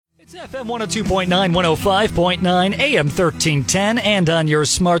FM 102.9, 105.9, AM 1310, and on your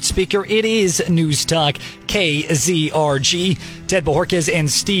smart speaker, it is Newstalk KZRG. Ted Bojorquez and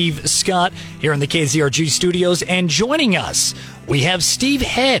Steve Scott here in the KZRG studios, and joining us, we have Steve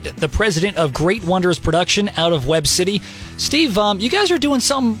Head, the president of Great Wonders Production out of Webb City. Steve, you guys are doing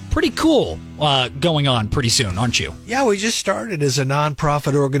something pretty cool going on pretty soon, aren't you? Yeah, we just started as a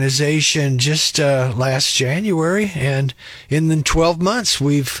nonprofit organization just last January, and in 12 months,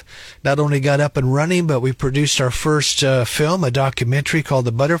 we've not only got up and running, but we produced our first film, a documentary called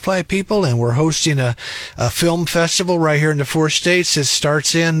The Butterfly People, and we're hosting a film festival right here in the 4 states that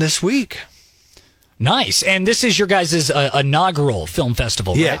starts in this week. Nice. And this is your guys' inaugural film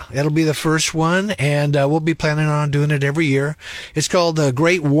festival, right? Yeah, it'll be the first one, and we'll be planning on doing it every year. It's called the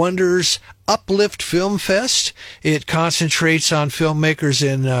Great Wonders Uplift Film Fest. It concentrates on filmmakers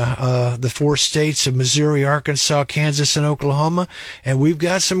in the 4 states of Missouri, Arkansas, Kansas, and Oklahoma, and we've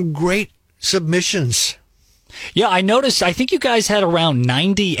got some great submissions. Yeah, I noticed, I think you guys had around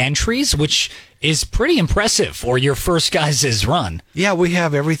 90 entries, which is pretty impressive for your first guys' run. Yeah, we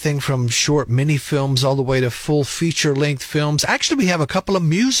have everything from short mini films all the way to full feature-length films. Actually, we have a couple of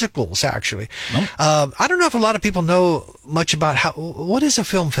musicals, actually. Oh. I don't know if a lot of people know much about what is a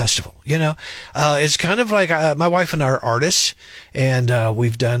film festival, you know? It's kind of like my wife and I are artists, and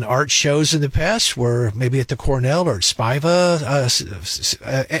we've done art shows in the past where maybe at the Cornell or at Spiva,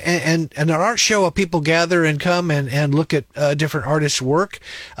 and an art show where people gather and come and look at different artists' work.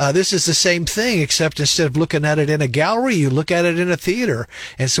 This is the same thing, except instead of looking at it in a gallery, you look at it in a theater.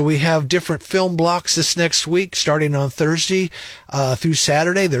 And so we have different film blocks this next week, starting on Thursday through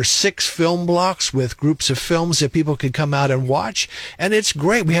Saturday. There's 6 film blocks with groups of films that people can come out and watch. And it's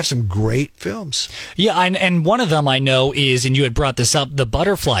great. We have some great films. Yeah, and one of them I know is, and you had brought this up, The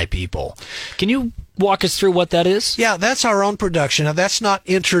Butterfly People. Can you walk us through what that is? Yeah, that's our own production. Now, that's not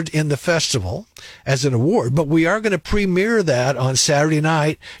entered in the festival as an award, but we are going to premiere that on Saturday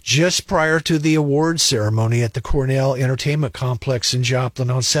night just prior to the awards ceremony at the Cornell Entertainment Complex in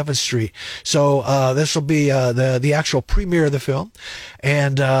Joplin on 7th Street. So this will be the actual premiere of the film,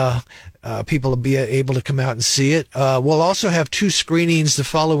 and people will be able to come out and see it. We'll also have 2 screenings the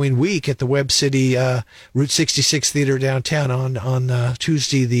following week at the Webb City Route 66 Theater downtown on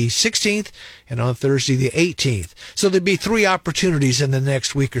Tuesday the 16th and on Thursday the 18th. So there'll be 3 opportunities in the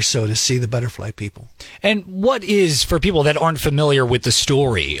next week or so to see The Butterfly People. And what is, for people that aren't familiar with the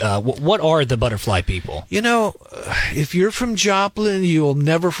story, what are The Butterfly People? You know, if you're from Joplin, you'll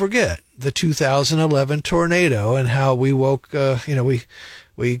never forget the 2011 tornado and how we woke,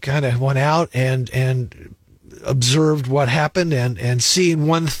 we kind of went out and observed what happened, and seeing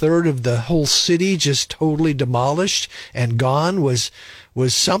 1/3 of the whole city just totally demolished and gone was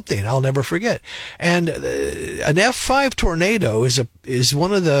something I'll never forget. And an F5 tornado is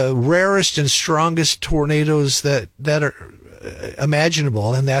one of the rarest and strongest tornadoes that are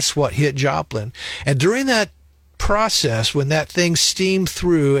imaginable, and that's what hit Joplin. And during that process, when that thing steamed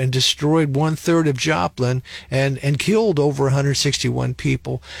through and destroyed 1/3 of Joplin and killed over 161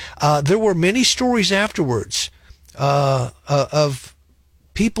 people, there were many stories afterwards of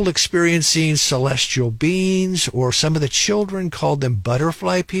people experiencing celestial beings, or some of the children called them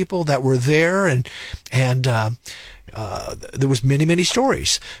butterfly people that were there, and there was many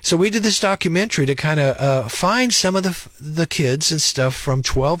stories. So we did this documentary to kind of find some of the kids and stuff from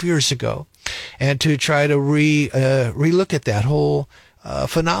 12 years ago, and to try to relook at that whole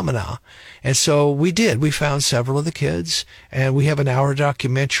phenomena. And so we did. We found several of the kids, and we have an hour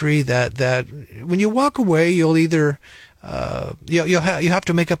documentary that when you walk away, you'll either you have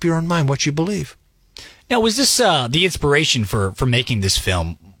to make up your own mind what you believe. Now, was this the inspiration for making this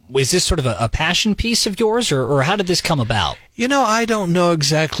film? Was this sort of a passion piece of yours, or how did this come about? You know, I don't know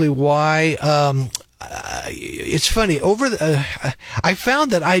exactly why. It's funny. I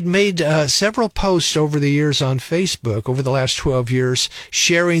found that I'd made several posts over the years on Facebook over the last 12 years,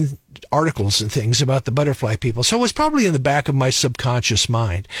 sharing articles and things about the Butterfly People. So it was probably in the back of my subconscious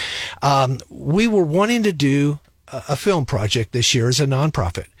mind. We were wanting to do a film project this year as a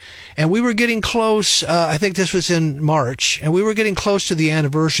nonprofit, and we were getting close. I think this was in March, and we were getting close to the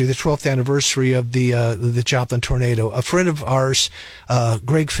anniversary, the 12th anniversary of the Joplin tornado. A friend of ours,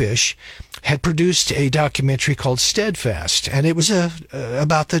 Greg Fish, had produced a documentary called Steadfast, and it was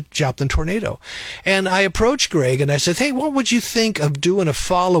about the Joplin tornado. And I approached Greg and I said, "Hey, what would you think of doing a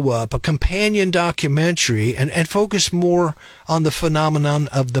follow-up, a companion documentary, and focus more on the phenomenon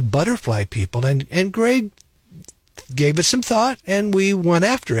of the Butterfly People?" And Greg gave it some thought, and we went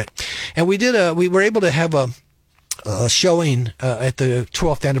after it. And we were able to have a showing at the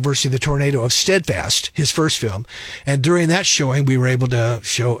 12th anniversary of the tornado of Steadfast, his first film. And during that showing, we were able to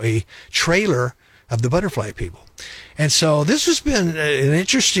show a trailer of the Butterfly People. And so this has been an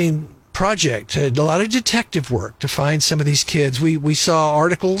interesting project, a lot of detective work to find some of these kids. We saw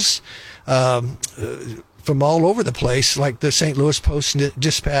articles from all over the place, like the St. Louis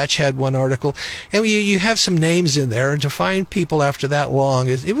Post-Dispatch had one article, and you have some names in there, and to find people after that long,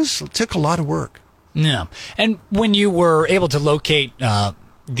 it took a lot of work. Yeah, and when you were able to locate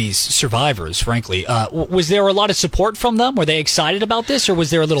these survivors, frankly, was there a lot of support from them? Were they excited about this, or was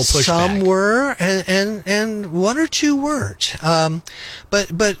there a little pushback? Some were, and one or two weren't.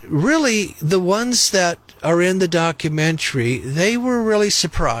 But really, the ones that are in the documentary, they were really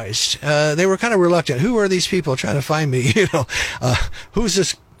surprised. They were kind of reluctant. Who are these people trying to find me? Who's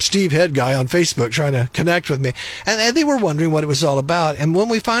this Steve Head guy on Facebook trying to connect with me? And they were wondering what it was all about. And when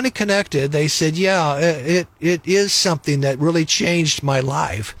we finally connected, they said, yeah, it is something that really changed my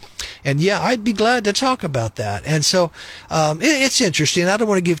life. And yeah, I'd be glad to talk about that. And so it's interesting. I don't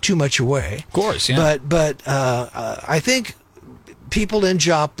want to give too much away. Of course, yeah. But I think people in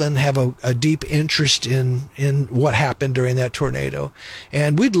Joplin have a deep interest in what happened during that tornado,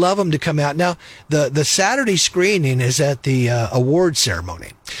 and we'd love them to come out. Now, the Saturday screening is at the award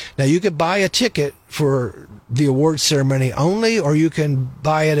ceremony. Now, you could buy a ticket for the award ceremony only, or you can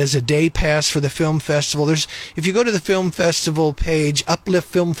buy it as a day pass for the film festival. If you go to the film festival page,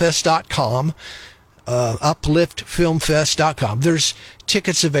 upliftfilmfest.com, upliftfilmfest.com. There's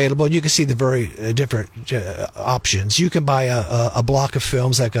tickets available, and you can see the very different options. You can buy a block of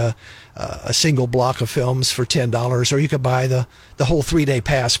films, like a single block of films for $10, or you could buy the whole 3-day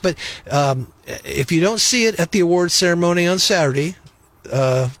pass. But if you don't see it at the award ceremony on Saturday,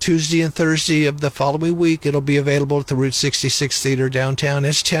 Tuesday and Thursday of the following week, it'll be available at the Route 66 Theater downtown.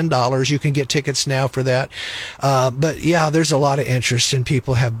 It's $10. You can get tickets now for that. But yeah, there's a lot of interest, and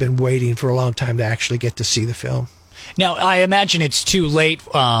people have been waiting for a long time to actually get to see the film. Now, I imagine it's too late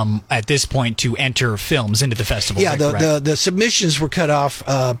at this point to enter films into the festival. Yeah, the submissions were cut off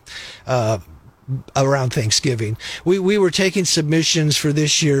around Thanksgiving. We were taking submissions for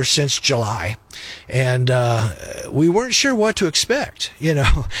this year since July, and we weren't sure what to expect, and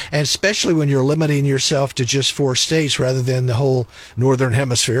especially when you're limiting yourself to just 4 states rather than the whole Northern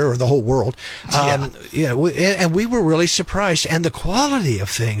Hemisphere or the whole world. And we were really surprised, and the quality of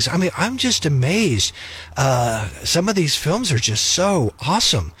things. I mean, I'm just amazed. Some of these films are just so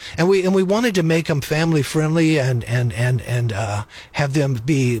awesome, and we wanted to make them family friendly and have them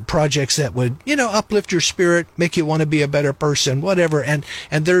be projects that would uplift your spirit, make you want to be a better person, whatever. And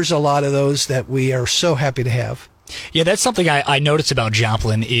there's a lot of those that we are so happy to have. Yeah, that's something I noticed about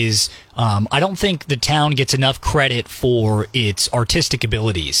Joplin is I don't think the town gets enough credit for its artistic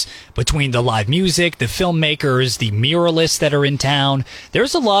abilities. Between the live music, the filmmakers, the muralists that are in town,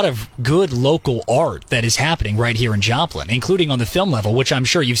 there's a lot of good local art that is happening right here in Joplin, including on the film level, which I'm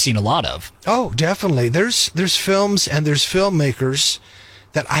sure you've seen a lot of. Oh, definitely. There's films and there's filmmakers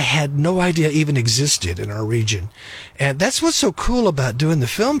that I had no idea even existed in our region. And that's what's so cool about doing the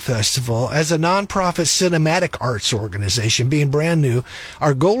film festival. As a nonprofit cinematic arts organization, being brand new,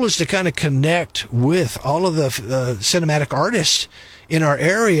 our goal is to kind of connect with all of the cinematic artists in our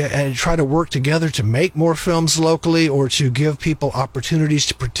area and try to work together to make more films locally, or to give people opportunities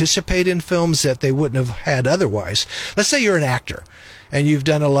to participate in films that they wouldn't have had otherwise. Let's say you're an actor and you've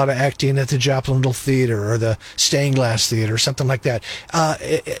done a lot of acting at the Joplin Little Theater or the Stained Glass Theater, something like that.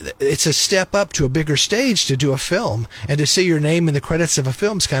 It's a step up to a bigger stage to do a film, and to see your name in the credits of a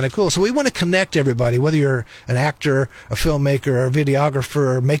film is kind of cool. So we want to connect everybody, whether you're an actor, a filmmaker, a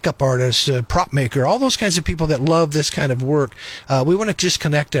videographer, a makeup artist, a prop maker, all those kinds of people that love this kind of work. We want to just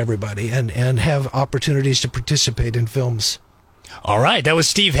connect everybody and have opportunities to participate in films. All right. That was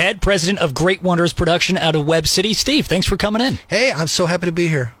Steve Head, president of Great Wonders Production out of Webb City. Steve, thanks for coming in. Hey, I'm so happy to be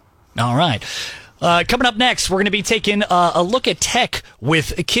here. All right. Coming up next, we're going to be taking a look at tech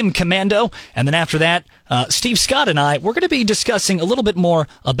with Kim Commando. And then after that, Steve Scott and I, we're going to be discussing a little bit more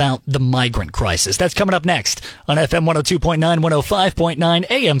about the migrant crisis. That's coming up next on FM 102.9,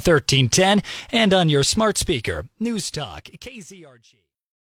 105.9, AM 1310, and on your smart speaker, Newstalk KZRG.